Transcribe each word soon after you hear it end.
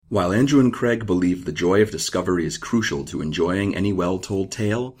While Andrew and Craig believe the joy of discovery is crucial to enjoying any well-told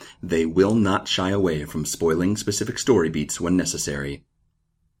tale, they will not shy away from spoiling specific story beats when necessary.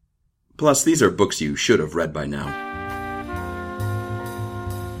 Plus, these are books you should have read by now.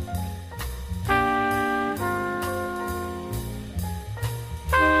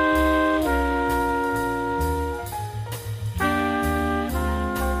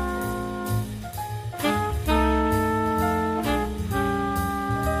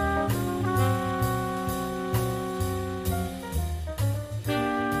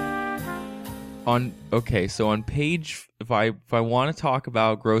 So on page, if I want to talk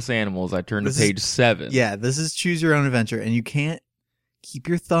about gross animals, I turn to page 7. Yeah, this is Choose Your Own Adventure, and you can't keep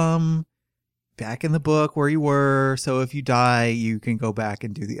your thumb back in the book where you were, so if you die, you can go back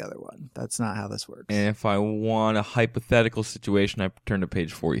and do the other one. That's not how this works. And if I want a hypothetical situation, I turn to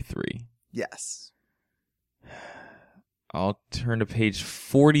page 43. Yes. I'll turn to page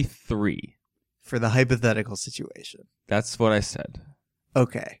 43. For the hypothetical situation. That's what I said.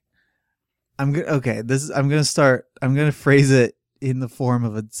 Okay. I'm gonna phrase it in the form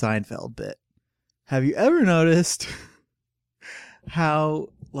of a Seinfeld bit. Have you ever noticed how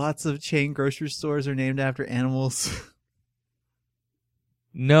lots of chain grocery stores are named after animals?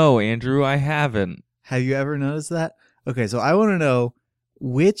 No, Andrew, I haven't. Have you ever noticed that? Okay, so I want to know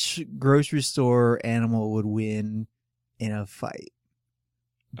which grocery store animal would win in a fight.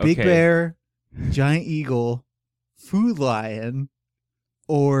 Big Bear, Giant Eagle, Food Lion,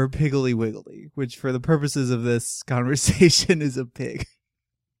 or Piggly Wiggly, which for the purposes of this conversation is a pig.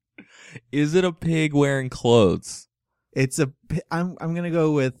 Is it a pig wearing clothes? I'm going to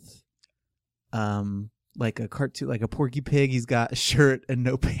go with like a cartoon, like a Porky Pig. He's got a shirt and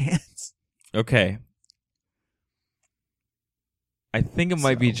no pants. Okay. I think it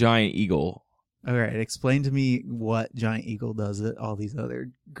might be Giant Eagle. All right, explain to me what Giant Eagle does that all these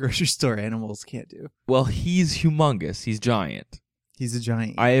other grocery store animals can't do. Well, he's humongous. He's giant. He's a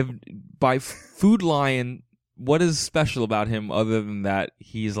giant. By Food Lion, what is special about him other than that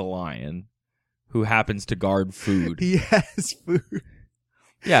he's a lion who happens to guard food? He has food.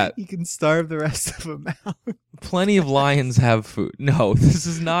 Yeah. He can starve the rest of them out. Plenty of lions have food. No, this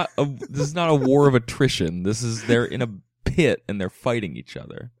is not a war of attrition. They're in a pit and they're fighting each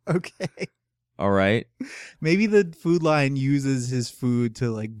other. Okay. All right. Maybe the Food Lion uses his food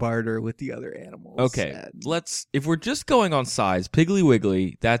to like barter with the other animals. Okay. If we're just going on size, Piggly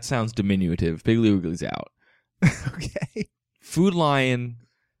Wiggly, that sounds diminutive. Piggly Wiggly's out. Okay. Food Lion,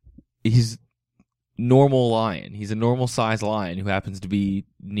 he's normal lion. He's a normal size lion who happens to be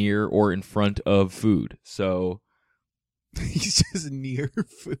near or in front of food. So he's just near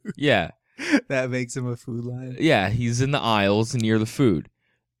food. Yeah. That makes him a food lion. Yeah, he's in the aisles near the food.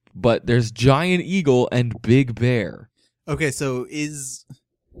 But there's Giant Eagle and Big Bear. Okay, so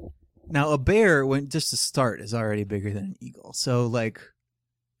now a bear, just to start, is already bigger than an eagle. So like,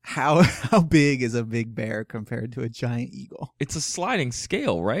 how big is a big bear compared to a giant eagle? It's a sliding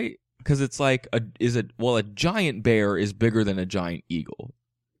scale, right? Because it's like a giant bear is bigger than a giant eagle.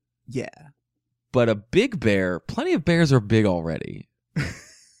 Yeah, but a big bear, plenty of bears are big already.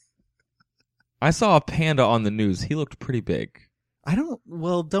 I saw a panda on the news. He looked pretty big.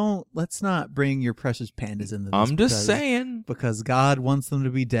 Let's not bring your precious pandas into this. I'm just saying. Because God wants them to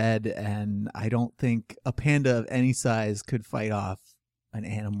be dead, and I don't think a panda of any size could fight off an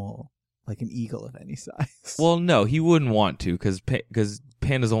animal like an eagle of any size. Well, no, he wouldn't want to, because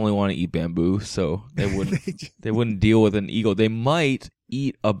pandas only want to eat bamboo, so they wouldn't deal with an eagle. They might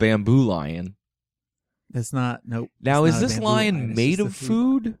eat a bamboo lion. That's not, nope. Now, is this lion made of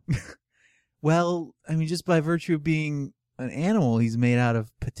food? Well, I mean, just by virtue of being an animal, he's made out of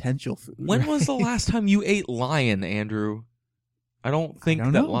potential food. When was the last time you ate lion, Andrew? I don't think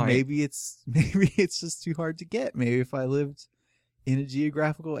that lion. Maybe it's just too hard to get. Maybe if I lived in a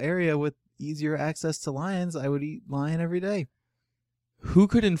geographical area with easier access to lions, I would eat lion every day. Who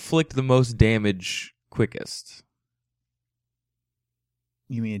could inflict the most damage quickest?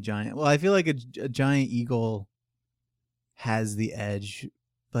 You mean a giant? Well, I feel like a giant eagle has the edge.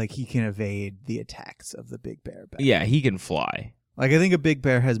 Like, he can evade the attacks of the big bear better. Yeah, he can fly. Like, I think a big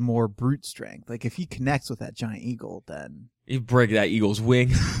bear has more brute strength. Like, if he connects with that giant eagle, then... You break that eagle's wing.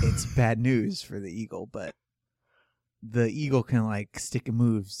 It's bad news for the eagle, but the eagle can, like, stick and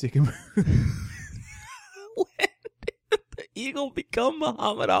move. When did the eagle become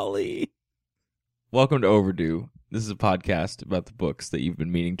Muhammad Ali? Welcome to Overdue. This is a podcast about the books that you've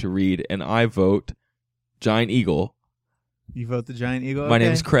been meaning to read, and I vote Giant Eagle. You vote the giant eagle? My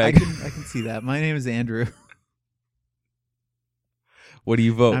name's Craig. I can see that. My name is Andrew. What do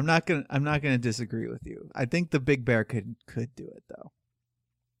you vote? I'm not gonna disagree with you. I think the big bear could do it though.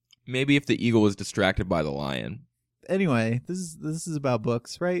 Maybe if the eagle was distracted by the lion. Anyway, this is about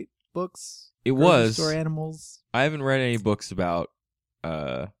books, right? Books. It grocery was. store animals. I haven't read any books about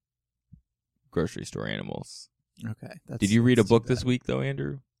grocery store animals. Okay. Did you read a book this week, though,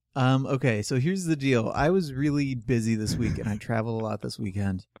 Andrew? Okay, so here's the deal. I was really busy this week, and I traveled a lot this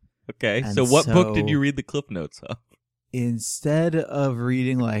weekend. Okay, And so what book did you read the Cliff Notes of? Instead of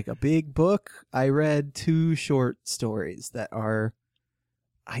reading like a big book, I read 2 short stories that are,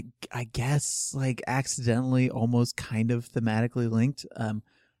 I guess, like accidentally almost kind of thematically linked.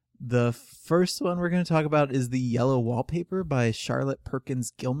 The first one we're going to talk about is The Yellow Wallpaper by Charlotte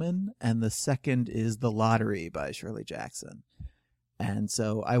Perkins Gilman, and the second is The Lottery by Shirley Jackson. And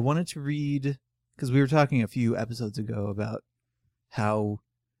so I wanted to read, because we were talking a few episodes ago about how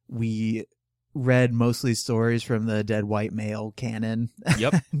we read mostly stories from the dead white male canon.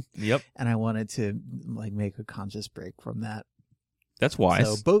 Yep. And I wanted to like make a conscious break from that. That's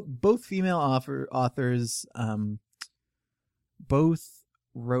wise. So both female authors, both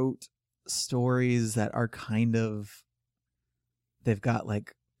wrote stories that are kind of, they've got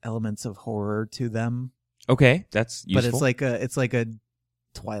like elements of horror to them. Okay, that's useful. But it's like a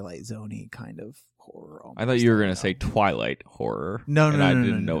Twilight Zone-y kind of horror. I thought you were going to say Twilight horror. No, and I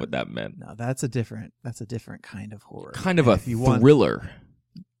didn't know what that meant. No, that's a different kind of horror. Kind of a thriller.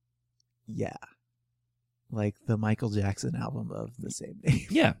 Yeah. Like the Michael Jackson album of the same name.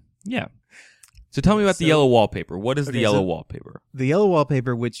 Yeah. So tell me about The Yellow Wallpaper. What is The Yellow Wallpaper? The Yellow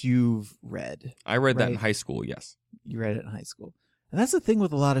Wallpaper, which you've read. I read that in high school, yes. You read it in high school. And that's the thing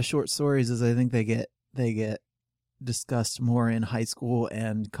with a lot of short stories is I think they get discussed more in high school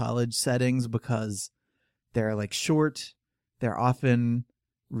and college settings because they're like short. They're often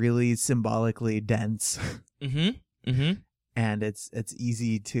really symbolically dense. And it's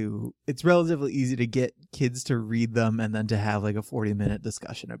relatively easy to get kids to read them and then to have like a 40-minute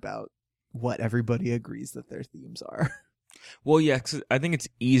discussion about what everybody agrees that their themes are. Well, yeah, 'cause I think it's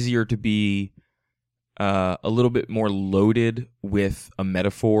easier to be a little bit more loaded with a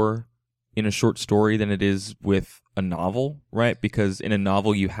metaphor in a short story than it is with a novel, right? Because in a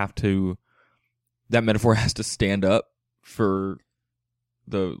novel, that metaphor has to stand up for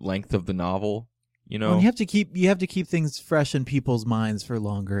the length of the novel. You know, well, you have to keep things fresh in people's minds for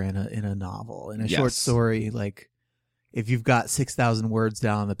longer in a novel. In a short story, like if you've got 6,000 words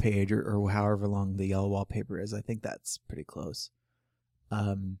down on the page or however long The Yellow Wallpaper is, I think that's pretty close.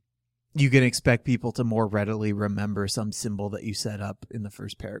 You can expect people to more readily remember some symbol that you set up in the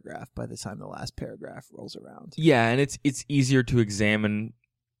first paragraph by the time the last paragraph rolls around. Yeah, and it's easier to examine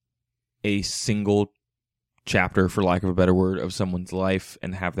a single chapter, for lack of a better word, of someone's life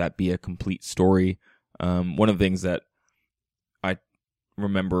and have that be a complete story. One of the things that I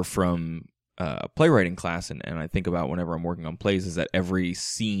remember from playwriting class and I think about whenever I'm working on plays is that every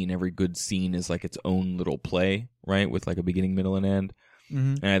good scene is like its own little play, right? With like a beginning, middle, and end.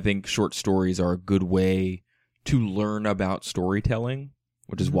 Mm-hmm. And I think short stories are a good way to learn about storytelling,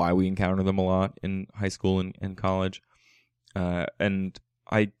 which is why we encounter them a lot in high school and college. And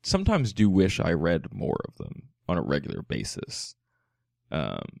I sometimes do wish I read more of them on a regular basis,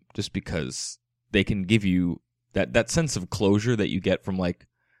 just because they can give you that sense of closure that you get from like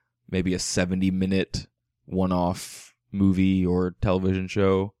maybe a 70-minute one-off movie or television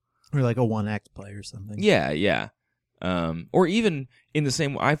show. Or like a one-act play or something. Yeah. Or even in the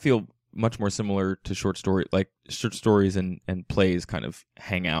same way, I feel much more similar to short stories and plays kind of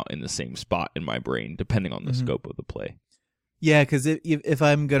hang out in the same spot in my brain, depending on the scope of the play. Yeah, because if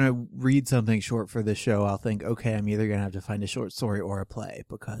I'm going to read something short for this show, I'll think, okay, I'm either going to have to find a short story or a play,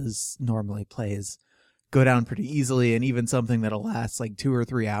 because normally plays go down pretty easily, and even something that'll last like 2 or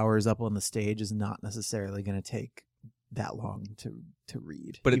 3 hours up on the stage is not necessarily going to take that long to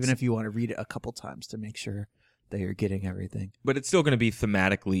read. But even if you want to read it a couple times to make sure that you're getting everything. But it's still going to be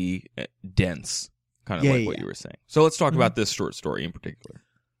thematically dense, kind of what you were saying. So let's talk about this short story in particular.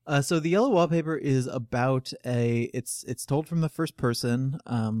 So The Yellow Wallpaper is about it's told from the first person.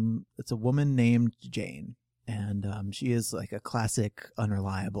 It's a woman named Jane, and she is like a classic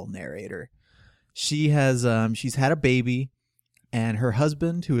unreliable narrator. She has she's had a baby, and her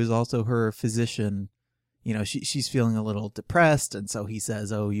husband, who is also her physician, you know, she's feeling a little depressed, and so he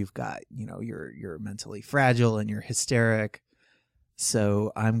says, "Oh, you've got, you know, you're mentally fragile and you're hysteric.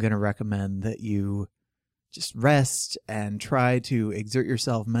 So I'm going to recommend that you just rest and try to exert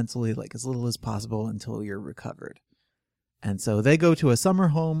yourself mentally like as little as possible until you're recovered." And so they go to a summer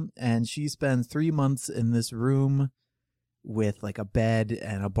home, and she spends 3 months in this room with like a bed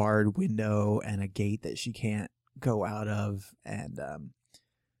and a barred window and a gate that she can't go out of. And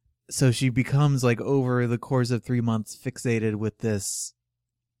so she becomes, like, over the course of 3 months, fixated with this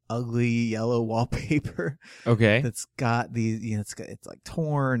ugly yellow wallpaper. Okay. That's got these, it's like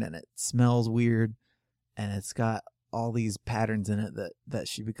torn and it smells weird, and it's got all these patterns in it that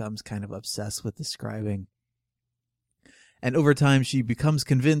she becomes kind of obsessed with describing. And over time, she becomes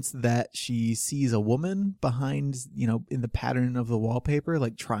convinced that she sees a woman behind, in the pattern of the wallpaper,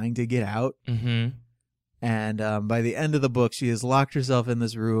 like trying to get out. Mm-hmm. And by the end of the book, she has locked herself in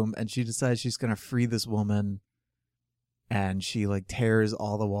this room, and she decides she's going to free this woman. And she like tears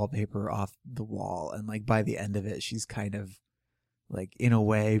all the wallpaper off the wall. And like by the end of it, she's kind of like, in a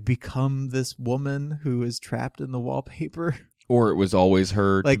way, become this woman who is trapped in the wallpaper. Or it was always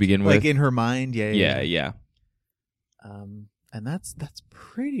her to begin with. Like in her mind. Yeah. And that's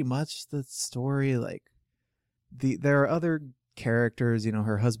pretty much the story. Like there are other characters,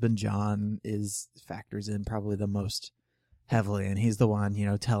 her husband John factors in probably the most heavily, and he's the one,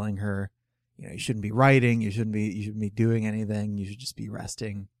 telling her, you shouldn't be writing, you shouldn't be doing anything, you should just be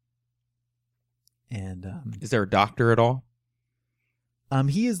resting. And is there a doctor at all?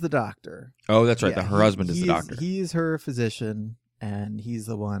 He is the doctor. Oh, that's right. Her husband is the doctor. He is her physician, and he's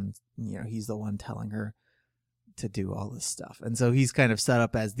the one, he's the one telling her to do all this stuff. And so he's kind of set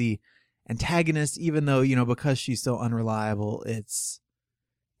up as the antagonist, even though, because she's so unreliable, it's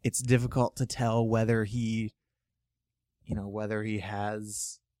difficult to tell whether he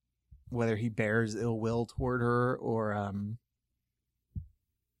bears ill will toward her or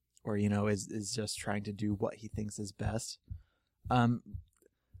is just trying to do what he thinks is best.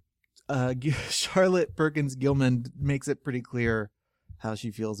 Charlotte Perkins Gilman makes it pretty clear how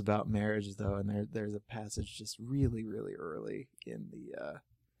she feels about marriage, though, and there's a passage just really, really early in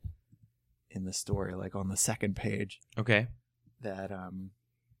the story, like on the second page. Okay. That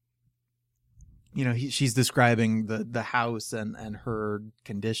she's describing the house and her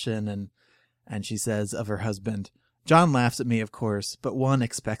condition, and she says of her husband, "John laughs at me, of course, but one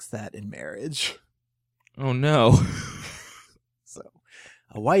expects that in marriage." Oh no. So,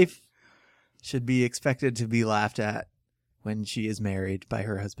 a wife should be expected to be laughed at when she is married by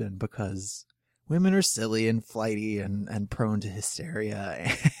her husband, because women are silly and flighty and prone to hysteria.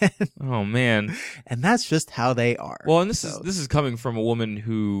 Oh man. And that's just how they are. Well, and this is coming from a woman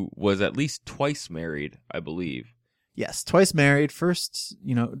who was at least twice married, I believe. Yes, twice married. First,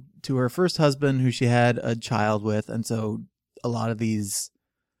 to her first husband, who she had a child with, and so a lot of these,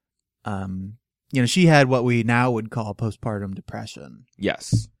 she had what we now would call postpartum depression.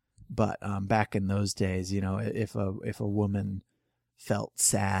 Yes. But back in those days, if a woman felt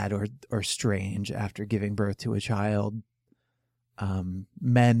sad or strange after giving birth to a child,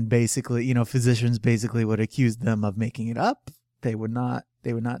 men basically, physicians basically would accuse them of making it up. They would not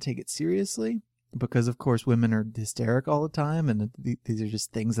take it seriously, because of course women are hysteric all the time, and these are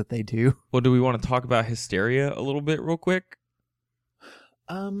just things that they do. Well, do we want to talk about hysteria a little bit real quick?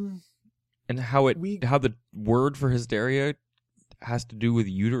 And how the word for hysteria has to do with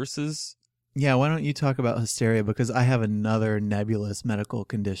uteruses? Yeah, why don't you talk about hysteria, because I have another nebulous medical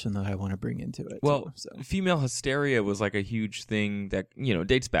condition that I want to bring into it. Well, too, so. Female hysteria was like a huge thing that,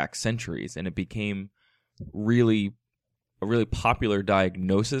 dates back centuries, and it became a really popular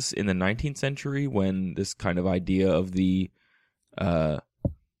diagnosis in the 19th century, when this kind of idea of the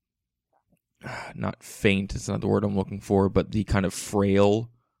not faint, it's not the word I'm looking for, but the kind of frail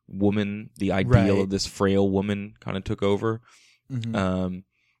woman, the ideal of this frail woman kind of took over. Mm-hmm.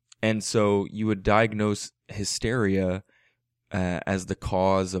 And so you would diagnose hysteria as the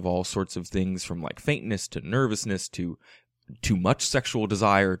cause of all sorts of things, from like faintness to nervousness to too much sexual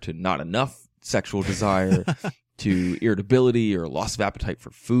desire to not enough sexual desire to irritability or loss of appetite for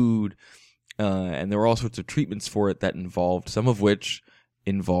food. And there were all sorts of treatments for it that involved, some of which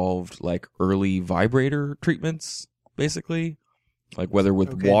involved like early vibrator treatments, basically. Like whether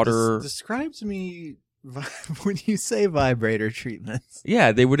with water. Describe to me when you say vibrator treatments.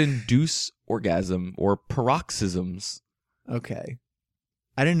 Yeah, they would induce orgasm or paroxysms. Okay.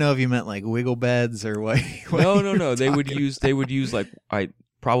 I didn't know if you meant like wiggle beds or what. No. They would use like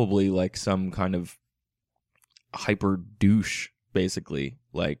probably like some kind of hyper douche, basically,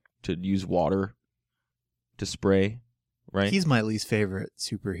 like to use water to spray. Right? He's my least favorite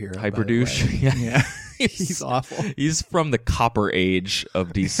superhero. Hyper douche. Yeah. He's awful. He's from the Copper Age of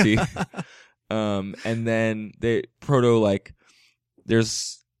DC. And then they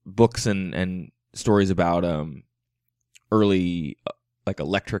there's books and stories about early like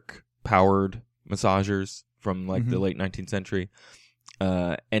electric powered massagers from like the late 19th century.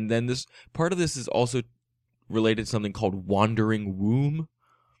 And then this part of this is also related to something called wandering womb,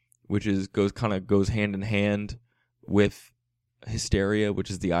 which goes hand in hand with hysteria,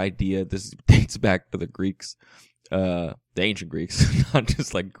 which is the idea, this dates back to the Greeks, the ancient Greeks, not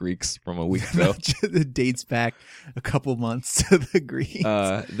just like Greeks from a week ago. It dates back a couple months to the Greeks.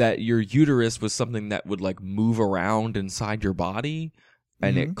 That your uterus was something that would like move around inside your body,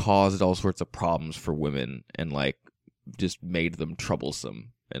 and it caused all sorts of problems for women, and like just made them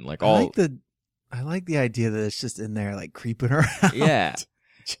troublesome, and like all. I like the idea that it's just in there like creeping around. Yeah.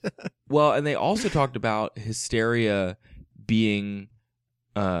 Well, and they also talked about hysteria being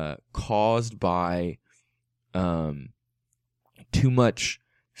caused by too much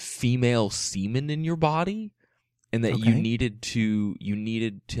female semen in your body, and that you needed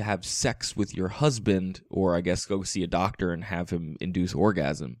to have sex with your husband, or I guess go see a doctor and have him induce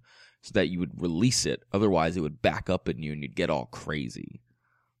orgasm so that you would release it. Otherwise, it would back up in you and you'd get all crazy.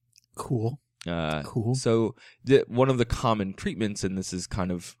 Cool. Cool. So one of the common treatments, and this is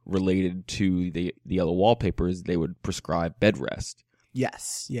kind of related to the yellow wallpaper, is they would prescribe bed rest.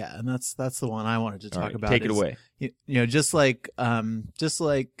 Yes, yeah, and that's the one I wanted to talk about. Take it away. You know, just like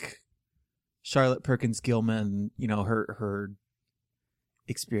Charlotte Perkins Gilman, you know, her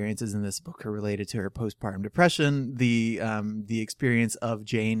experiences in this book are related to her postpartum depression. The experience of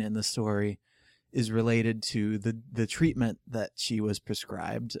Jane in the story is related to the treatment that she was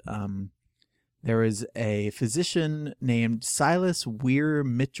prescribed. There was a physician named Silas Weir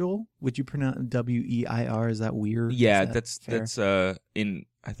Mitchell. Would you pronounce Weir? Is that Weir? Yeah, that's in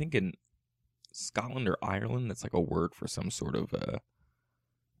I think in Scotland or Ireland. That's like a word for some sort of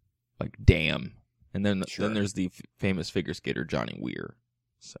like dam. And then there's the famous figure skater Johnny Weir.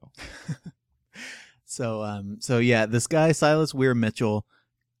 So yeah, this guy Silas Weir Mitchell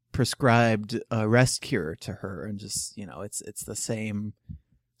prescribed a rest cure to her, and just, you know, it's the same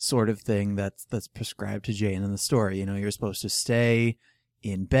sort of thing that's prescribed to Jane in the story. You know, you're supposed to stay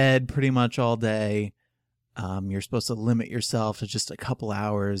in bed pretty much all day. You're supposed to limit yourself to just a couple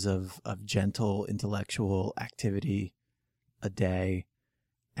hours of gentle intellectual activity a day,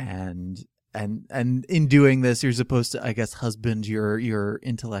 and in doing this, you're supposed to, I guess, husband your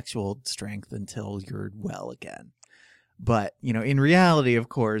intellectual strength until you're well again. But, you know, in reality, of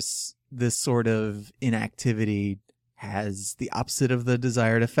course, this sort of inactivity has the opposite of the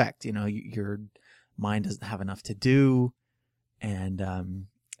desired effect. You know, your mind doesn't have enough to do, and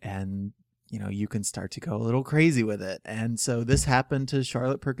you know, you can start to go a little crazy with it. And so this happened to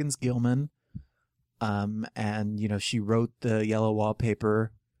Charlotte Perkins Gilman, and you know, she wrote the Yellow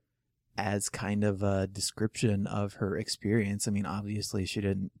Wallpaper as kind of a description of her experience. I mean, obviously she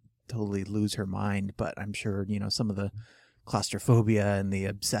didn't totally lose her mind, but I'm sure, you know, some of the claustrophobia and the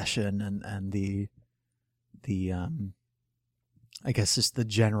obsession and the I guess just the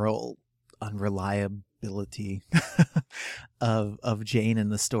general unreliability of Jane in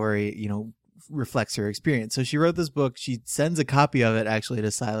the story, you know, reflects her experience. So she wrote this book. She sends a copy of it actually to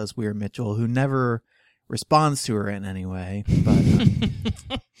Silas Weir Mitchell, who never responds to her in any way.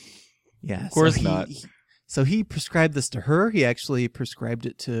 But yeah, of course not. So he prescribed this to her. He actually prescribed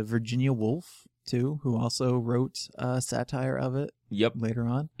it to Virginia Woolf too, who also wrote a satire of it. Yep. Later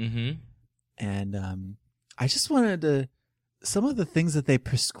on. Mm-hmm. And I just wanted to, some of the things that they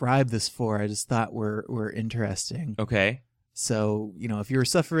prescribe this for, I just thought were interesting. Okay. So, you know, if you're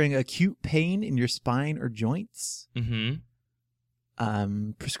suffering acute pain in your spine or joints,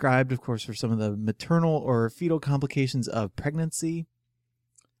 prescribed, of course, for some of the maternal or fetal complications of pregnancy,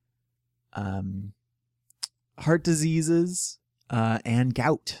 heart diseases, and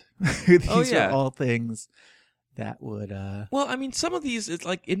gout. These are all things that would... Well, I mean, some of these, it's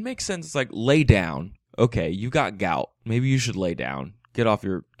like, it makes sense. It's like, lay down. Okay, you got gout. Maybe you should lay down. Get off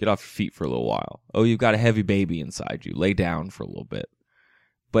your feet for a little while. Oh, you've got a heavy baby inside you. Lay down for a little bit.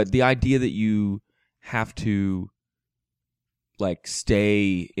 But the idea that you have to like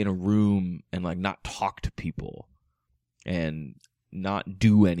stay in a room and like not talk to people and not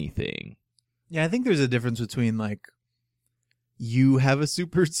do anything. Yeah, I think there's a difference between like you have a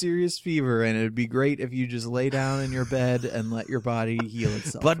super serious fever and it'd be great if you just lay down in your bed and let your body heal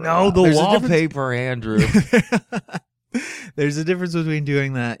itself. But no, the wallpaper, Andrew. There's a difference between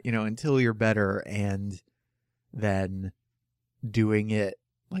doing that, you know, until you're better, and then doing it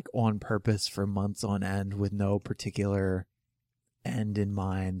like on purpose for months on end with no particular end in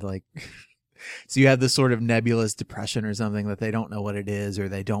mind. Like, so you have this sort of nebulous depression or something that they don't know what it is, or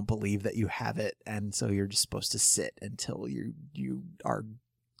they don't believe that you have it. And so you're just supposed to sit until you are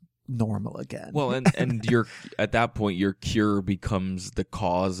normal again. Well, and you're at that point, your cure becomes the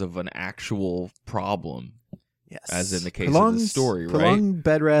cause of an actual problem. Yes. As in the case of the story, right? Prolonged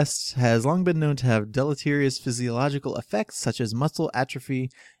bed rest has long been known to have deleterious physiological effects such as muscle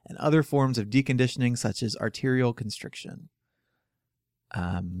atrophy and other forms of deconditioning such as arterial constriction.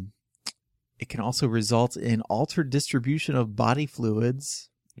 It can also result in altered distribution of body fluids.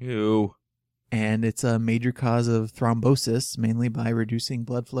 Ew. And it's a major cause of thrombosis, mainly by reducing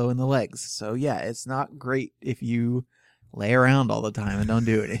blood flow in the legs. So, yeah, it's not great if you lay around all the time and don't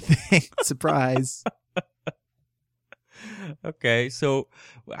do anything. Surprise. Okay, so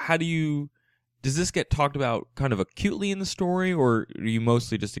does this get talked about kind of acutely in the story, or are you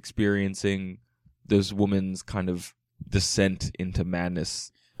mostly just experiencing this woman's kind of descent into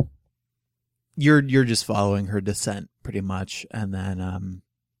madness? You're just following her descent pretty much, and then and,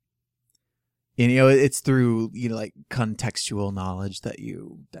 it's through like contextual knowledge that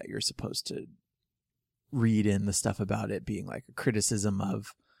you're supposed to read in the stuff about it being like a criticism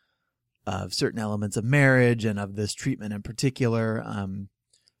of certain elements of marriage and of this treatment in particular.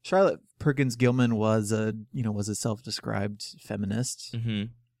 Charlotte Perkins Gilman was a self-described feminist,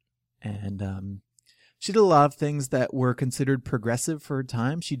 Mm-hmm. and she did a lot of things that were considered progressive for her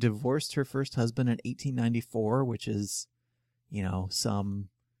time. She divorced her first husband in 1894, which is, some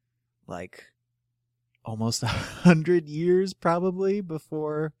like almost 100 years probably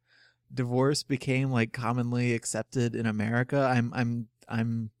before divorce became like commonly accepted in America.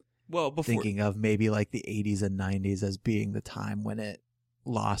 I'm thinking of maybe like the 80s and 90s as being the time when it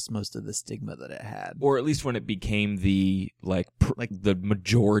lost most of the stigma that it had, or at least when it became the the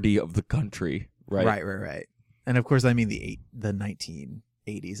majority of the country. Right. And of course, I mean the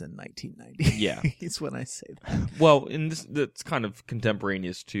 1980s and 1990s. Yeah, it's when I say that. Well, that's kind of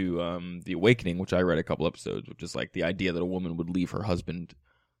contemporaneous to The Awakening, which I read a couple episodes, which is like the idea that a woman would leave her husband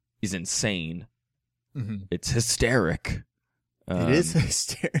is insane. Mm-hmm. It's hysteric. It is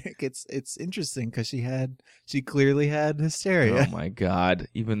hysteric. It's interesting because she clearly had hysteria. Oh my God!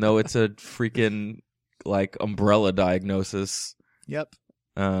 Even though it's a freaking like umbrella diagnosis. Yep.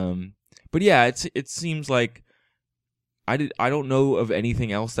 But yeah, it seems like I don't know of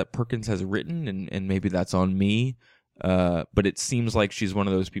anything else that Perkins has written, and maybe that's on me. But it seems like she's one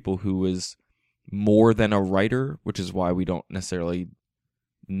of those people who is more than a writer, which is why we don't necessarily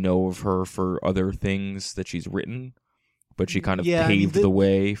know of her for other things that she's written. But she kind of paved the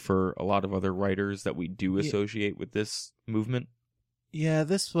way for a lot of other writers that we do associate with this movement. Yeah,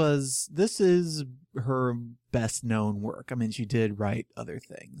 this is her best known work. I mean, she did write other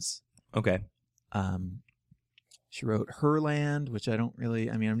things. Okay. She wrote Herland, which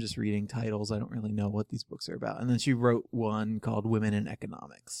I'm just reading titles. I don't really know what these books are about. And then she wrote one called Women in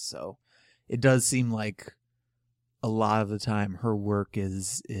Economics. So it does seem like a lot of the time her work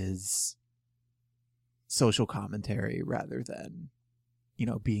is social commentary rather than,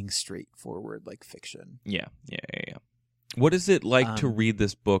 being straightforward like fiction. Yeah. What is it like to read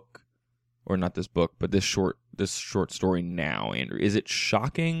this book, or not this book, but this short story now, Andrew? Is it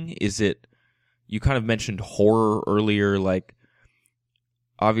shocking? Is it? You kind of mentioned horror earlier. Like,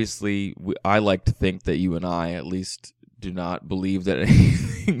 obviously, I like to think that you and I, at least, do not believe that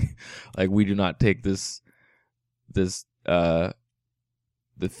anything. Like, we do not take the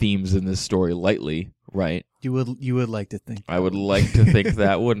themes in this story lightly, right? You would like to think. I would like to think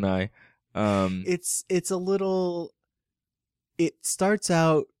that, wouldn't I? It's a little. It starts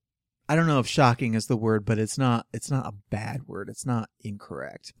out. I don't know if shocking is the word, but it's not a bad word. It's not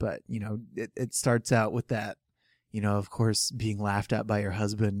incorrect, but it starts out with that, of course, being laughed at by your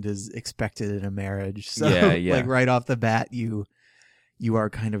husband is expected in a marriage. So yeah. like right off the bat, you are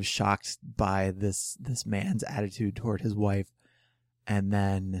kind of shocked by this man's attitude toward his wife. And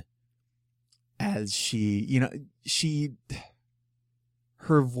then as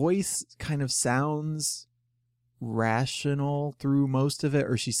her voice kind of sounds rational through most of it,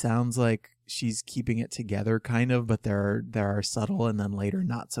 or she sounds like she's keeping it together kind of, but there are subtle and then later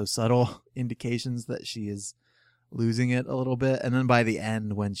not so subtle indications that she is losing it a little bit. And then by the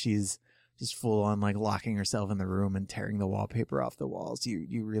end, when she's just full on like locking herself in the room and tearing the wallpaper off the walls,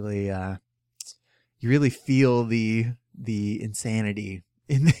 you really feel the insanity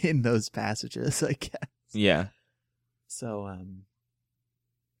in those passages, I guess. Yeah. So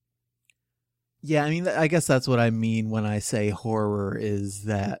yeah, I mean, I guess that's what I mean when I say horror, is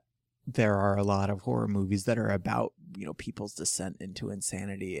that there are a lot of horror movies that are about, people's descent into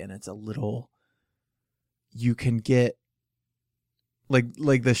insanity, and it's a little, you can get like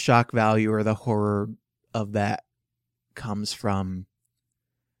the shock value or the horror of that comes from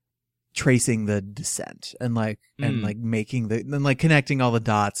tracing the descent and making connecting all the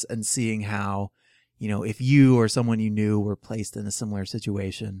dots and seeing how, if you or someone you knew were placed in a similar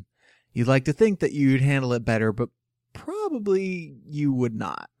situation, you'd like to think that you'd handle it better, but probably you would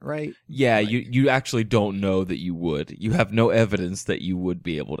not, right? Yeah, you actually don't know that you would. You have no evidence that you would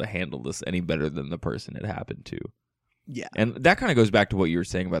be able to handle this any better than the person it happened to. Yeah. And that kind of goes back to what you were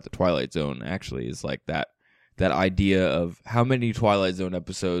saying about the Twilight Zone, actually, is like that idea of how many Twilight Zone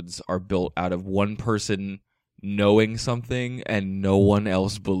episodes are built out of one person knowing something and no one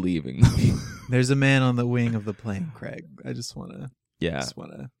else believing them. There's a man on the wing of the plane, Craig. I just want to... Yeah.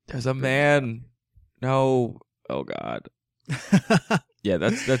 There's a man. No. Oh, God. Yeah,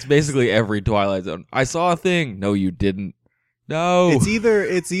 that's basically every Twilight Zone. I saw a thing. No, you didn't. No.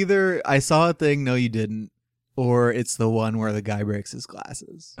 It's either I saw a thing, no you didn't, or it's the one where the guy breaks his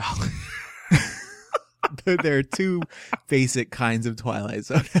glasses. There are two basic kinds of Twilight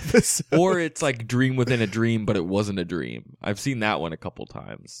Zone episodes. Or it's like dream within a dream, but it wasn't a dream. I've seen that one a couple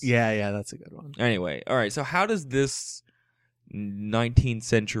times. Yeah, that's a good one. Anyway, all right. So how does this 19th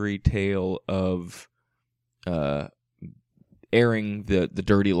century tale of airing the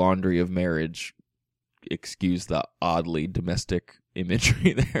dirty laundry of marriage, excuse the oddly domestic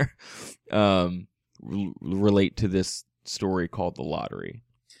imagery there, relate to this story called The Lottery?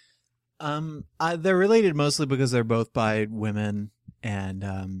 They're related mostly because they're both by women,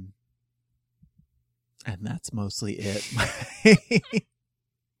 and that's mostly it.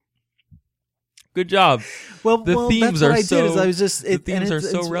 Good job. Well, the themes that's what are I so. did is I was just the themes are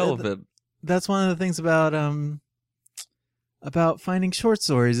so relevant. That's one of the things about finding short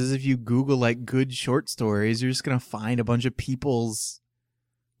stories is if you Google like good short stories, you're just gonna find a bunch of people's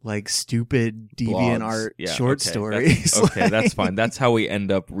like stupid deviant Blogs. art Yeah, short okay. stories. Okay, that's fine. That's how we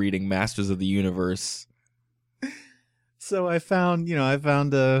end up reading Masters of the Universe. So I found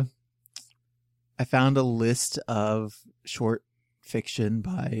a list of short fiction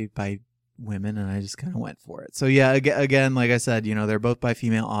by women, and I just kind of went for it. So yeah, again, like I said, they're both by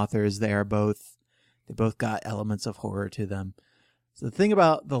female authors. They both got elements of horror to them. So the thing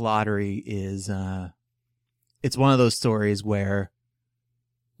about The Lottery is, it's one of those stories where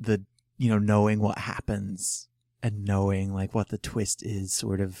knowing what happens and knowing like what the twist is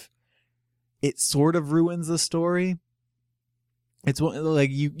sort of ruins the story. It's like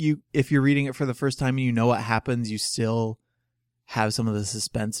you if you're reading it for the first time and you know what happens, you still have some of the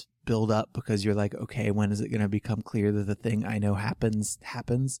suspense build up because you're like, okay, when is it going to become clear that the thing I know happens?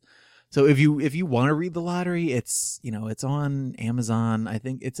 So if you want to read The Lottery, it's on Amazon. I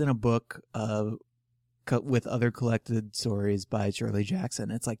think it's in a book with other collected stories by Shirley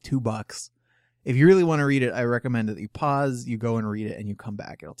Jackson. It's like $2. If you really want to read it, I recommend that you pause, you go and read it, and you come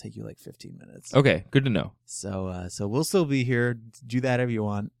back. It'll take you like 15 minutes. Okay, good to know. So we'll still be here. Do that if you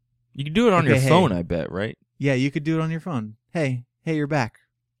want. You can do it on your phone, I bet, right? Yeah, you could do it on your phone. Hey, you're back.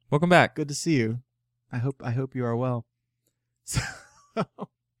 Welcome back. Good to see you. I hope you are well. So,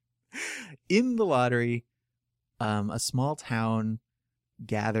 in The Lottery, a small town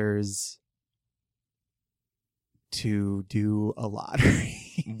gathers to do a lottery.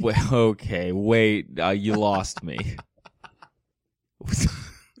 Well, okay, wait, you lost me.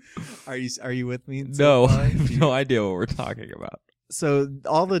 Are you with me? No, I have no idea what we're talking about. So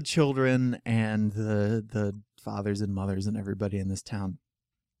all the children and the fathers and mothers and everybody in this town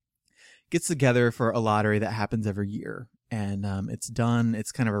gets together for a lottery that happens every year. And it's kind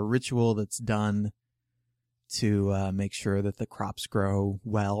of a ritual that's done to make sure that the crops grow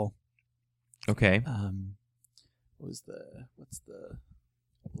well. Okay. What's the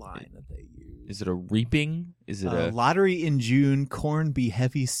line that they use? Is it a reaping? Is it a lottery in June, corn be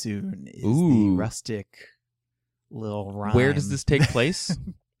heavy soon is the rustic little rhyme. Where does this take place?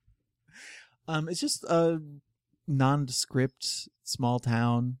 It's just a nondescript small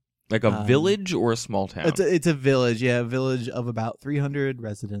town. Like a village or a small town? It's a village, yeah, a village of about 300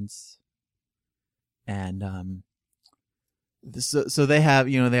 residents. And so they have,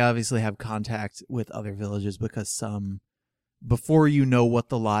 they obviously have contact with other villages because before you know what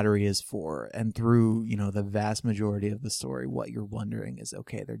the lottery is for, and through, the vast majority of the story, what you're wondering is,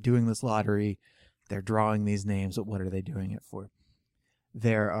 okay, they're doing this lottery, they're drawing these names, but what are they doing it for?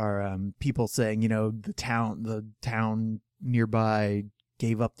 There are people saying, the town nearby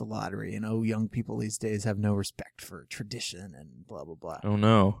gave up the lottery, and young people these days have no respect for tradition and blah blah blah. Oh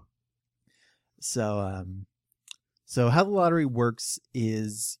no. So how the lottery works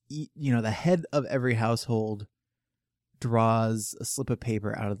is, the head of every household draws a slip of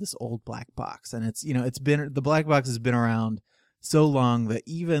paper out of this old black box, and the black box has been around so long that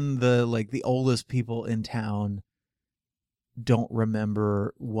even the oldest people in town don't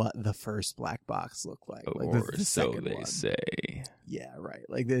remember what the first black box looked like. Or so they say. Yeah, right.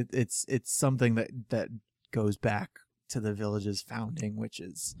 Like it's something that goes back to the village's founding, which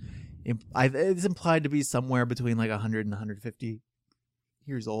is it's implied to be somewhere between like 100 and 150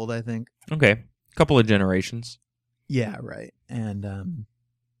 years old, I think. Okay, couple of generations. Yeah, right. And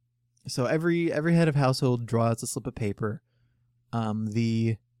So every head of household draws a slip of paper.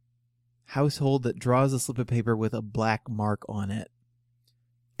 The household that draws a slip of paper with a black mark on it,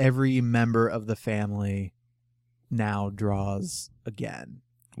 every member of the family now draws again.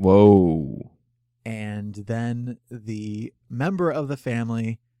 Whoa. And then the member of the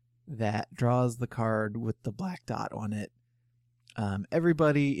family that draws the card with the black dot on it,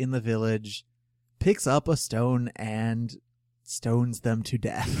 everybody in the village picks up a stone and stones them to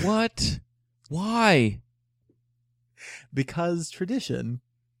death. What? Why? Because tradition.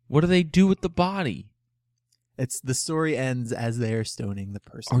 What do they do with the body? The story ends as they are stoning the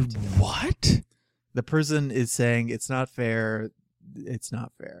person. to death. What? The person is saying it's not fair,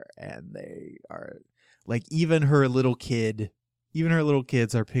 and they are like even her little kids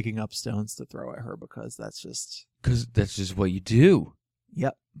are picking up stones to throw at her because that's just what you do.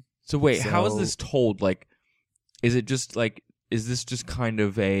 Yep. So wait, how is this told? Like, is this just kind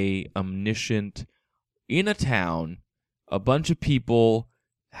of a omniscient in a town? A bunch of people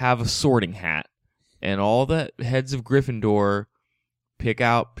have a sorting hat, and all the heads of Gryffindor pick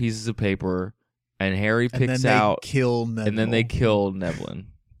out pieces of paper, and Harry picks out, kill Neville. and then they kill Nevlin.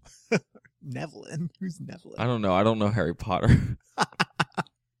 Nevlin? Who's Nevlin? I don't know. I don't know Harry Potter.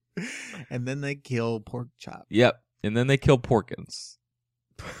 And then they kill Pork Chop. Yep, and then they kill Porkins.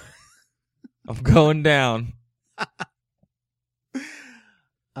 I'm going down.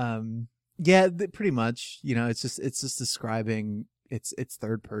 Yeah, pretty much. You know, it's just describing. It's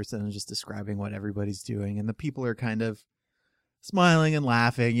third person and just describing what everybody's doing, and the people are kind of smiling and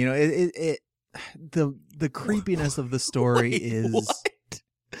laughing. You know, the creepiness of the story is. What?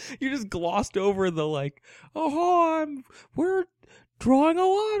 You just glossed over the we're drawing a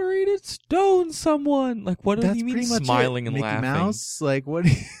lottery to stone someone. Like, what do you mean smiling and Mickey laughing? Mouse? Like, what?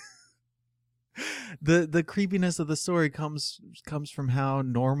 The creepiness of the story comes from how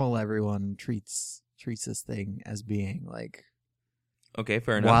normal everyone treats this thing as being. Like, okay,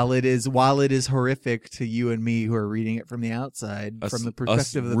 fair enough. While it is horrific to you and me who are reading it from the outside, from the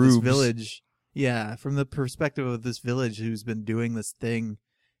perspective of this village. Yeah, from the perspective of this village who's been doing this thing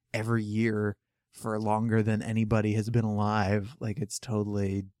every year for longer than anybody has been alive, like, it's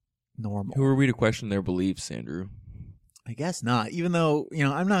totally normal. Who are we to question their beliefs, Andrew? I guess not. Even though, you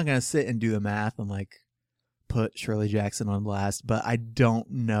know, I'm not going to sit and do the math and like put Shirley Jackson on blast, but I don't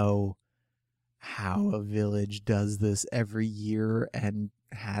know how a village does this every year and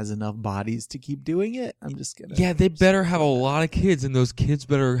has enough bodies to keep doing it. I'm just gonna. Yeah, they better have a lot of kids, and those kids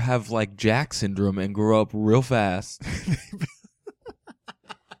better have like Jack syndrome and grow up real fast.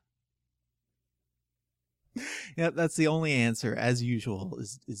 Yeah, that's the only answer, as usual,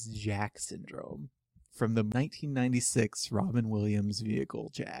 is Jack syndrome from the 1996 Robin Williams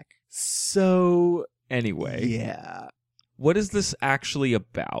vehicle, Jack. So anyway, yeah, what is this actually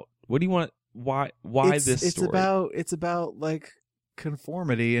about? What do you want? Why this story? It's about like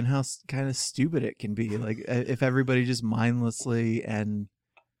conformity and how kind of stupid it can be. Like, if everybody just mindlessly and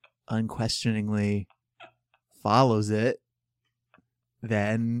unquestioningly follows it,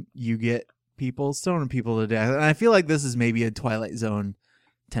 then you get people stoning people to death. And I feel like this is maybe a Twilight Zone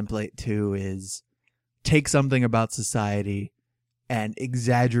template too, is take something about society and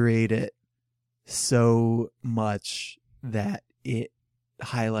exaggerate it so much that it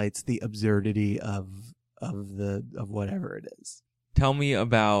highlights the absurdity of whatever it is. Tell me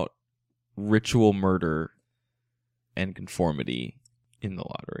about ritual murder and conformity in the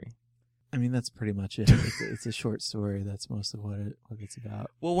lottery. I mean, that's pretty much it. It's a short story. That's most of what it's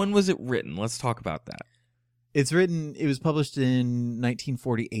about. Well, when was it written? Let's talk about that. It was published in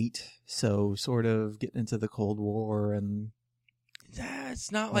 1948, so sort of getting into the Cold War, and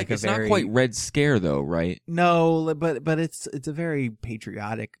it's not not quite Red Scare though, right? No, but it's a very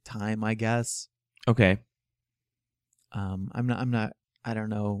patriotic time, I guess. Okay. I'm not I don't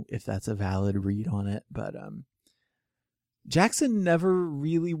know if that's a valid read on it, but Jackson never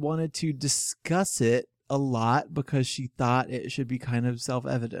really wanted to discuss it a lot because she thought it should be kind of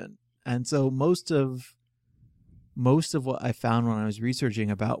self-evident. And so most of what I found when I was researching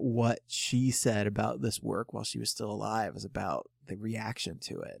about what she said about this work while she was still alive was about the reaction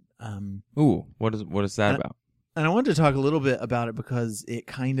to it. What is that about? And I wanted to talk a little bit about it because it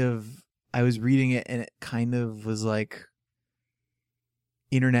kind of, I was reading it and it kind of was like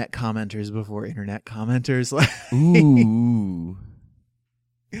internet commenters before internet commenters. Ooh.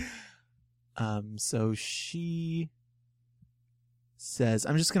 So she says,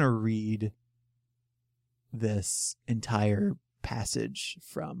 I'm just going to read this entire passage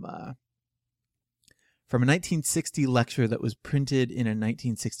from a 1960 lecture that was printed in a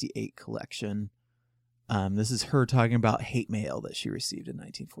 1968 collection This is her talking about hate mail that she received in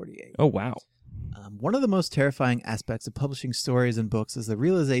 1948. Oh, wow. One of the most terrifying aspects of publishing stories and books is the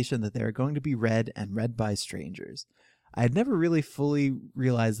realization that they are going to be read and read by strangers. I had never really fully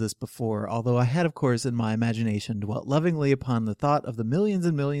realized this before, although I had, of course, in my imagination dwelt lovingly upon the thought of the millions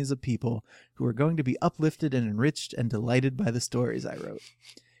and millions of people who are going to be uplifted and enriched and delighted by the stories I wrote.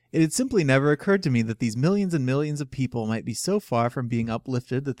 It had simply never occurred to me that these millions and millions of people might be so far from being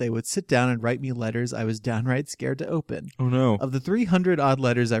uplifted that they would sit down and write me letters I was downright scared to open. Oh, no. Of the 300-odd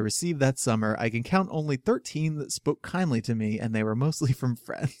letters I received that summer, I can count only 13 that spoke kindly to me, and they were mostly from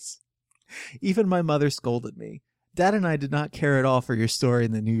friends. Even my mother scolded me. Dad and I did not care at all for your story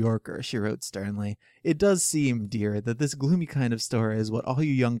in the New Yorker, she wrote sternly. It does seem, dear, that this gloomy kind of story is what all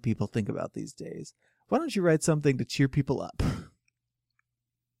you young people think about these days. Why don't you write something to cheer people up?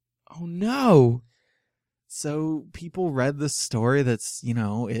 Oh, no. So people read this story that's,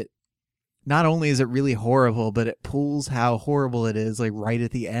 it not only is it really horrible, but it pulls how horrible it is, like right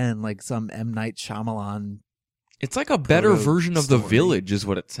at the end, like some M. Night Shyamalan. It's like a better version of story. The Village is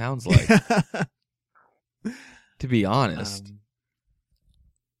what it sounds like. To be honest.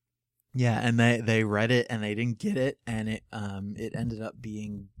 Yeah, and they read it and they didn't get it, and it ended up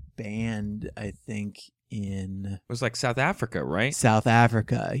being banned, I think, in... It was like South Africa, right? South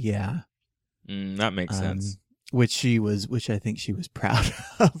Africa, yeah. That makes sense. Which I think she was proud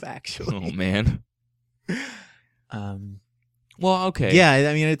of, actually. Oh, man. Well, okay. Yeah,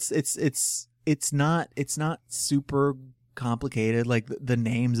 I mean, it's not super complicated. Like the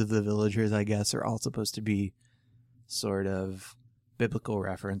names of the villagers, I guess, are all supposed to be sort of biblical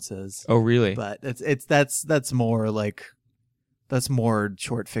references. Oh, really? But that's more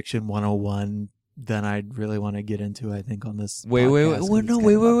short fiction 101 than I'd really want to get into, I think, on this. Wait.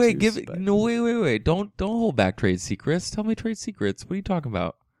 No, wait. Don't hold back trade secrets. Tell me trade secrets. What are you talking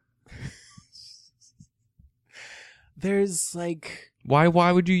about? There's like... Why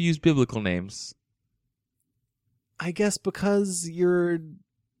would you use biblical names? I guess because you're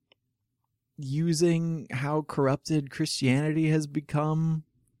using how corrupted Christianity has become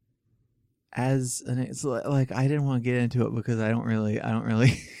it's like I didn't want to get into it because I don't really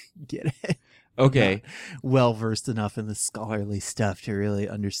get it. Okay. Well versed enough in the scholarly stuff to really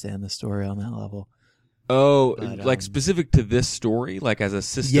understand the story on that level. Oh, But, like specific to this story, like as a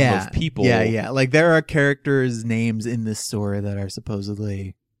system of people. Yeah. Like there are characters' names in this story that are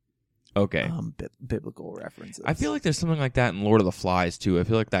supposedly okay. Biblical references. I feel like there's something like that in Lord of the Flies too. I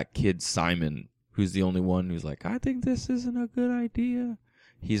feel like that kid Simon, who's the only one who's like, I think this isn't a good idea.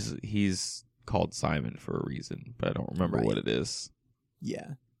 He's called Simon for a reason, but I don't remember what it is.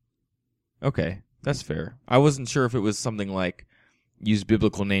 Yeah. Okay, that's fair. I wasn't sure if it was something like use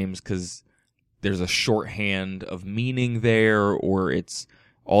biblical names because there's a shorthand of meaning there, or it's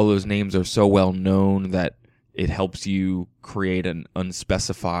all those names are so well known that it helps you create an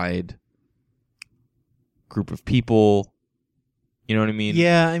unspecified group of people. You know what I mean?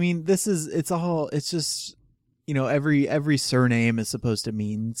 Yeah, I mean, it's just, every surname is supposed to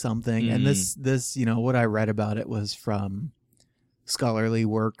mean something. And this, what I read about it was from scholarly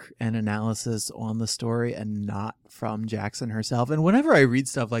work and analysis on the story and not from Jackson herself. And whenever I read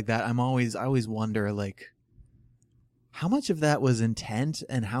stuff like that, I always wonder, like, how much of that was intent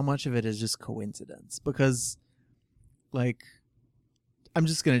and how much of it is just coincidence? Because, like, I'm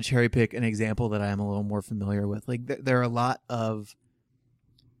just going to cherry pick an example that I am a little more familiar with. Like, there are a lot of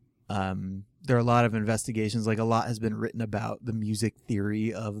investigations. Like, a lot has been written about the music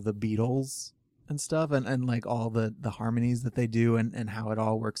theory of the Beatles and stuff, and like all the harmonies that they do and how it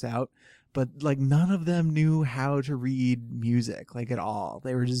all works out. But like none of them knew how to read music, like, at all.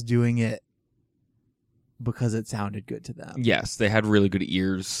 They were just doing it because it sounded good to them. Yes, they had really good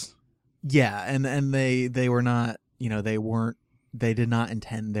ears. Yeah, and they were not, they did not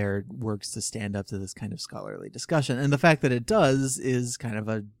intend their works to stand up to this kind of scholarly discussion. And the fact that it does is kind of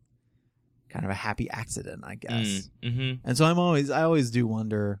a happy accident, I guess. Mm-hmm. And so I always do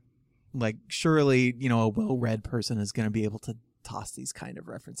wonder, like, surely, a well-read person is going to be able to toss these kind of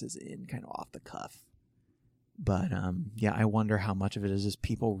references in kind of off the cuff. But, yeah, I wonder how much of it is just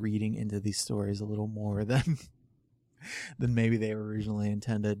people reading into these stories a little more than maybe they were originally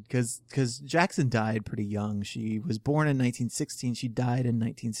intended. Because Jackson died pretty young. She was born in 1916. She died in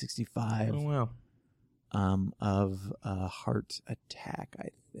 1965. Oh, wow. Of a heart attack, I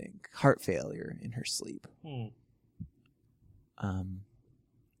think. Heart failure in her sleep.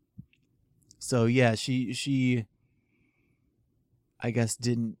 So yeah, she I guess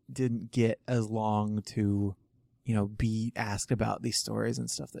didn't get as long to, be asked about these stories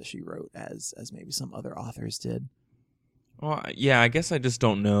and stuff that she wrote as maybe some other authors did. Well, yeah, I guess I just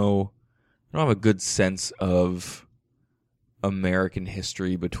don't know. have a good sense of American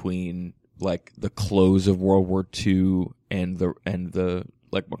history between like the close of World War II and the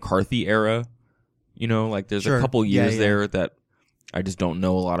like McCarthy era. You know, like there's Sure. a couple years Yeah. there that I just don't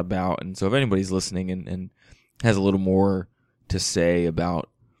know a lot about. And so if anybody's listening and has a little more to say about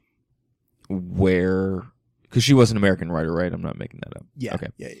where, because she was an American writer, right? I'm not making that up. Yeah. Okay.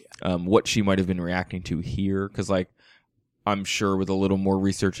 Yeah. What she might have been reacting to here, because like I'm sure with a little more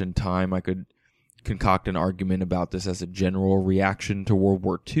research and time, I could concoct an argument about this as a general reaction to World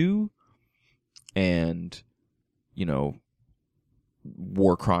War II and, you know,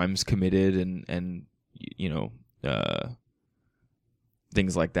 war crimes committed and you know,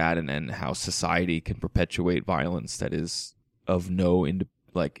 things like that, and how society can perpetuate violence that is of no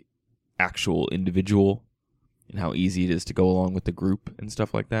actual individual, and how easy it is to go along with the group and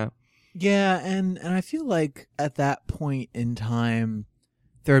stuff like that. Yeah, and I feel like at that point in time,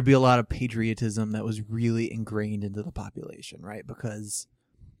 there would be a lot of patriotism that was really ingrained into the population, right? Because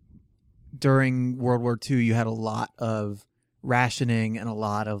during World War II, you had a lot of rationing and a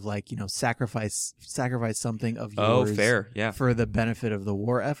lot of like, you know, sacrifice something of yours fair, yeah, for the benefit of the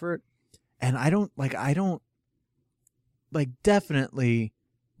war effort. And I don't definitely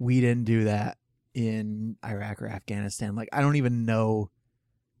we didn't do that in Iraq or Afghanistan. Like, I don't even know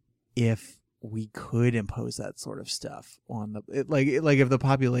if we could impose that sort of stuff on like if the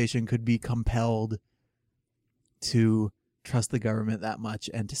population could be compelled to trust the government that much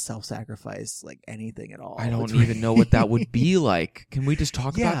and to self-sacrifice like anything at all. I don't even know what that would be like. Can we just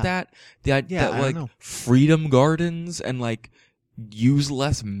talk about that? That like freedom gardens and like use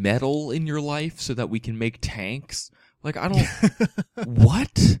less metal in your life so that we can make tanks. Like, I don't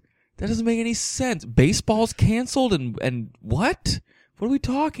what? That doesn't make any sense. Baseball's canceled and what? What are we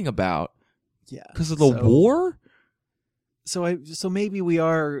talking about? Yeah. Because of the war? So maybe we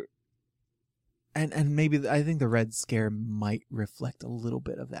are, and maybe I think the Red Scare might reflect a little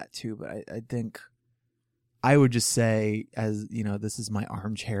bit of that too, but I think I would just say, as you know, this is my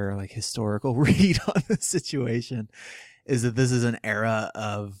armchair like historical read on the situation, is that this is an era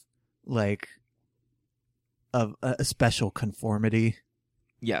of a special conformity.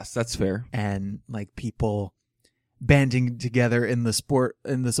 Yes, that's fair. And like people banding together in the support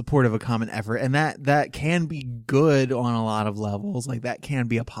of a common effort, and that can be good on a lot of levels. Like, that can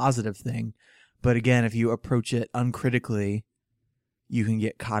be a positive thing, but again, if you approach it uncritically, you can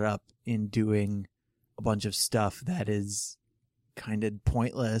get caught up in doing a bunch of stuff that is kind of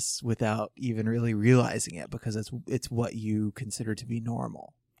pointless without even really realizing it, because it's what you consider to be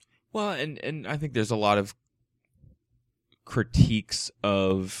normal. Well, and I think there's a lot of critiques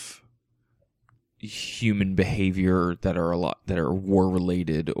of human behavior that are war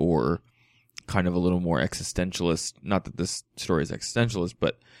related or kind of a little more existentialist. Not that this story is existentialist,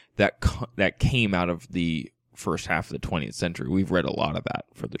 but that came out of the first half of the 20th century. We've read a lot of that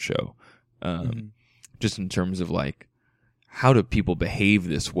for the show, just in terms of like, how do people behave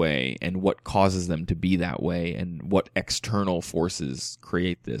this way and what causes them to be that way and what external forces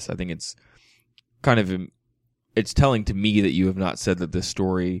create this. I think it's kind of, it's telling to me that you have not said that this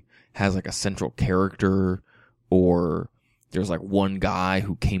story has like a central character or there's like one guy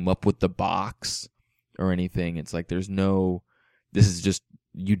who came up with the box or anything. It's like this is just,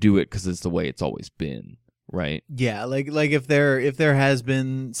 you do it because it's the way it's always been, right? Yeah, like if there has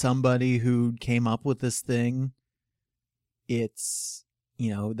been somebody who came up with this thing, it's,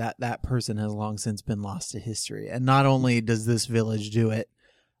 you know, that person has long since been lost to history. And not only does this village do it,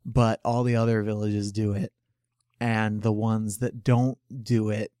 but all the other villages do it. And the ones that don't do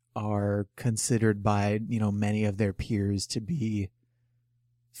it are considered by, you know, many of their peers to be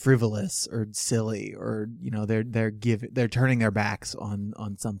frivolous or silly, or, you know, they're turning their backs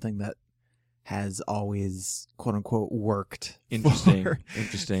on something that has always, quote unquote, worked. Interesting.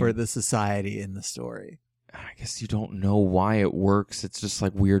 For the society in the story. I guess you don't know why it works. It's just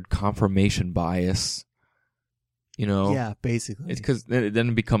like weird confirmation bias. You know? Yeah, basically. It's because then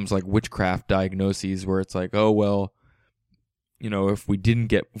it becomes like witchcraft diagnoses where it's like, oh, well, you know, if we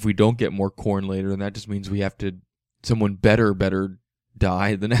don't get more corn later, then that just means we have to, someone better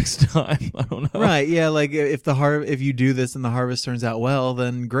die the next time. I don't know. Right, yeah, like if you do this and the harvest turns out well,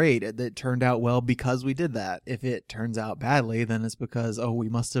 then great. It turned out well because we did that. If it turns out badly, then it's because, we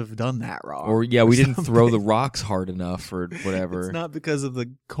must have done that wrong. Or yeah, we didn't throw the rocks hard enough or whatever. It's not because of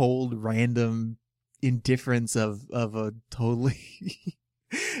the cold, random indifference of a totally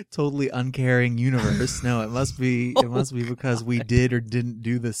uncaring universe. No, it must be because we did or didn't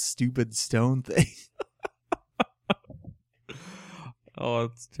do the stupid stone thing. Oh,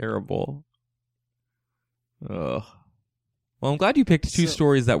 it's terrible. Ugh. Well, I'm glad you picked two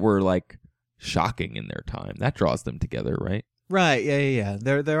stories that were like shocking in their time. That draws them together, right? Right. Yeah.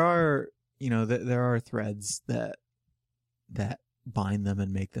 There are, there are threads that bind them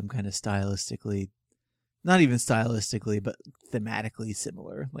and make them kind of stylistically, not even stylistically, but thematically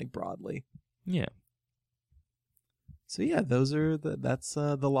similar, like broadly. Yeah. So yeah, that's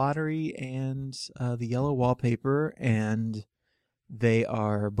the Lottery and the Yellow Wallpaper, and they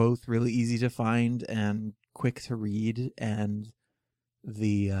are both really easy to find and quick to read. And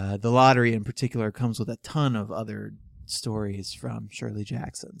the Lottery in particular comes with a ton of other stories from Shirley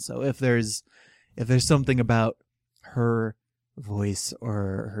Jackson. So if there's something about her voice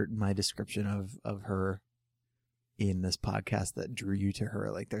or my description of her in this podcast that drew you to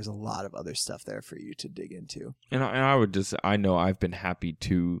her, like there's a lot of other stuff there for you to dig into. And I know I've been happy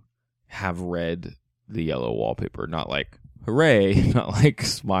to have read the Yellow Wallpaper, not like hooray, not like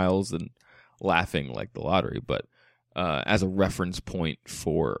smiles and laughing like the Lottery, but as a reference point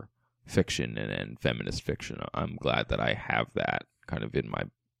for fiction and feminist fiction. I'm glad that I have that kind of in my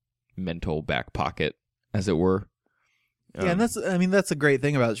mental back pocket, as it were. Yeah, and that's a great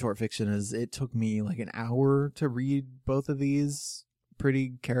thing about short fiction is it took me like an hour to read both of these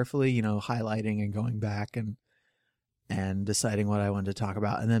pretty carefully, highlighting and going back and deciding what I wanted to talk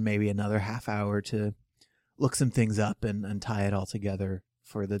about, and then maybe another half hour to look some things up and tie it all together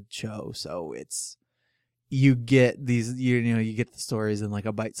for the show. So you get these, you get the stories in like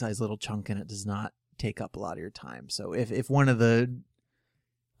a bite-sized little chunk, and it does not take up a lot of your time. So if one of the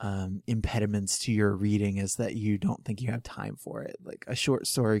impediments to your reading is that you don't think you have time for it, like a short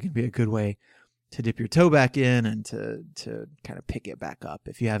story can be a good way to dip your toe back in and to kind of pick it back up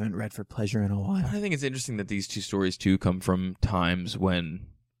if you haven't read for pleasure in a while. I think it's interesting that these two stories too come from times when,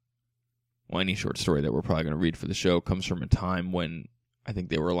 well, any short story that we're probably going to read for the show comes from a time when I think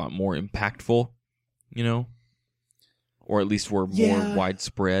they were a lot more impactful, or at least were more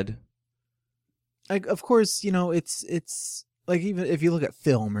widespread. Like, of course, it's like, even if you look at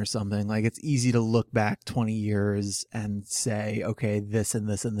film or something, like it's easy to look back 20 years and say, okay, this and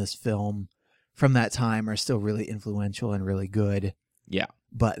this and this film from that time are still really influential and really good. Yeah.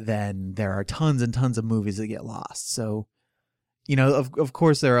 But then there are tons and tons of movies that get lost. So, of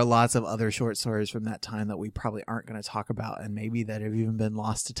course, there are lots of other short stories from that time that we probably aren't going to talk about, and maybe that have even been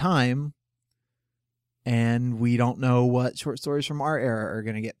lost to time. And we don't know what short stories from our era are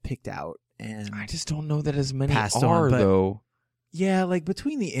going to get picked out. And I just don't know that as many are, though. Yeah, like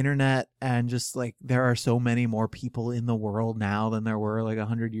between the internet and just like there are so many more people in the world now than there were like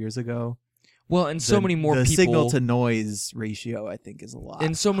 100 years ago. Well, and so many more the people. The signal to noise ratio, I think, is a lot.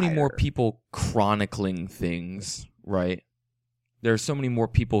 And so many higher. more people chronicling things, right? There are so many more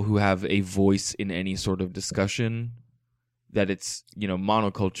people who have a voice in any sort of discussion that it's,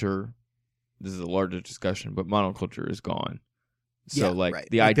 monoculture. This is a larger discussion, but monoculture is gone. So,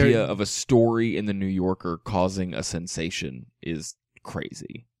 the idea of a story in the New Yorker causing a sensation is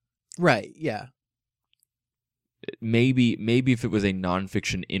crazy. Right, yeah. Maybe if it was a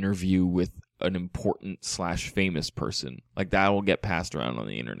nonfiction interview with an important / famous person, like that will get passed around on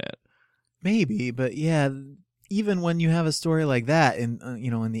the internet. Maybe, but yeah, even when you have a story like that in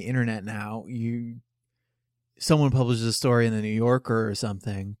in the internet now, someone publishes a story in the New Yorker or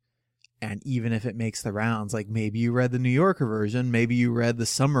something, and even if it makes the rounds, like maybe you read the New Yorker version, maybe you read the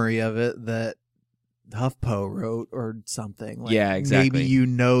summary of it that HuffPo wrote or something. Like, yeah, exactly.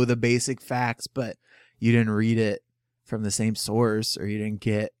 Maybe the basic facts, but you didn't read it from the same source, or you didn't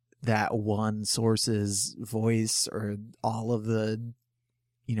get that one source's voice or all of the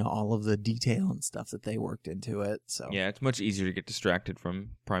detail and stuff that they worked into it. So yeah, it's much easier to get distracted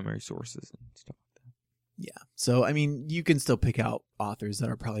from primary sources and stuff like that. Yeah. So, I mean, you can still pick out authors that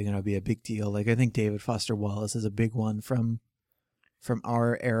are probably going to be a big deal. Like, I think David Foster Wallace is a big one from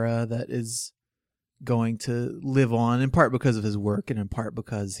our era that is going to live on, in part because of his work and in part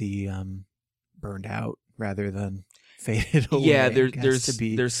because he burned out rather than faded away. Yeah,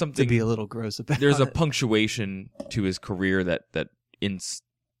 there's something to be a little gross about. There's a punctuation to his career that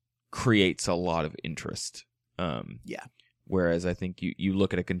creates a lot of interest. Yeah. Whereas I think you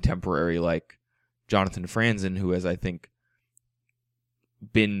look at a contemporary like Jonathan Franzen, who has, I think,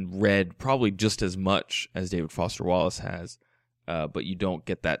 been read probably just as much as David Foster Wallace has, but you don't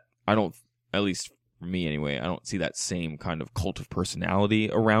get that. At least for me anyway, I don't see that same kind of cult of personality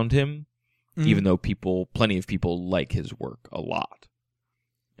around him. Mm-hmm. Even though plenty of people like his work a lot.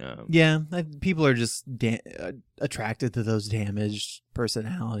 People are just attracted to those damaged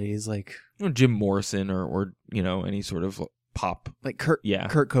personalities, like Jim Morrison or any sort of pop. Like Kurt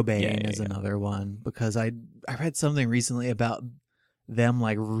Cobain is another one, because I read something recently about them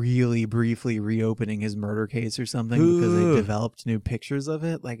like really briefly reopening his murder case or something because they developed new pictures of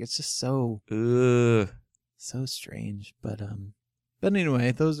it. Like it's just so strange. But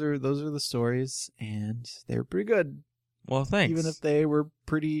anyway, those are the stories, and they're pretty good. Well, thanks. Even if they were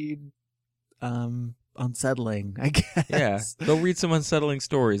pretty unsettling, I guess. Yeah, go read some unsettling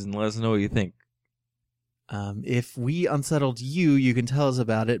stories and let us know what you think. If we unsettled you, you can tell us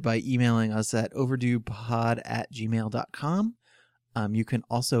about it by emailing us at overduepod@gmail.com. You can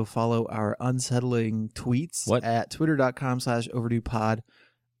also follow our unsettling tweets at twitter.com/overduepod,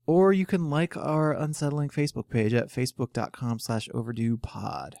 or you can like our unsettling Facebook page at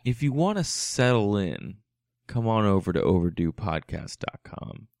facebook.com/overduepod. If you want to settle in, come on over to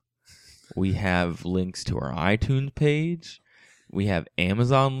overduepodcast.com. We have links to our iTunes page. We have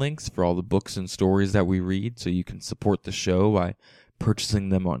Amazon links for all the books and stories that we read, so you can support the show by purchasing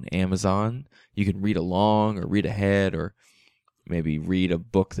them on Amazon. You can read along or read ahead, or maybe read a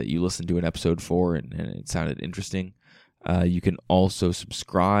book that you listened to an episode for and it sounded interesting. You can also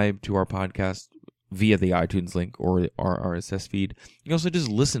subscribe to our podcast via the iTunes link or our RSS feed. You can also just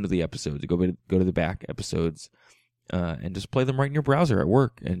listen to the episodes. Go to the back episodes and just play them right in your browser at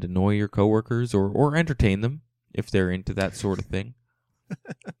work and annoy your coworkers or entertain them if they're into that sort of thing.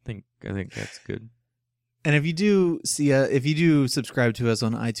 I think that's good. And if you do subscribe to us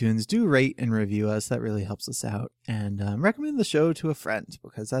on iTunes, do rate and review us. That really helps us out. And recommend the show to a friend,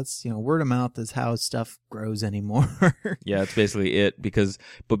 because that's, word of mouth is how stuff grows anymore. Yeah, that's basically it.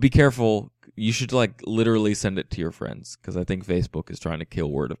 But be careful. You should literally send it to your friends, because I think Facebook is trying to kill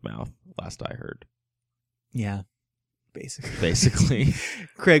word of mouth. Last I heard. Yeah, basically.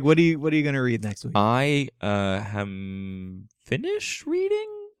 Craig, what are you going to read next week? I am finished reading.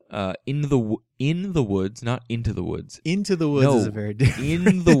 In the Woods, not Into the Woods. Into the Woods is a very different.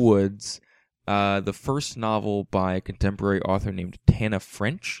 In the Woods, the first novel by a contemporary author named Tana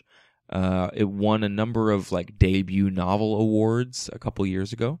French. It won a number of debut novel awards a couple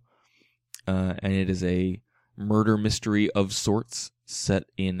years ago, and it is a murder mystery of sorts set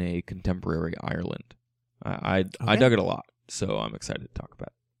in a contemporary Ireland. I dug it a lot, so I'm excited to talk about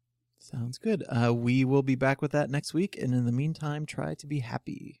it. Sounds good. We will be back with that next week, and in the meantime, try to be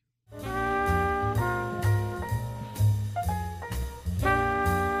happy.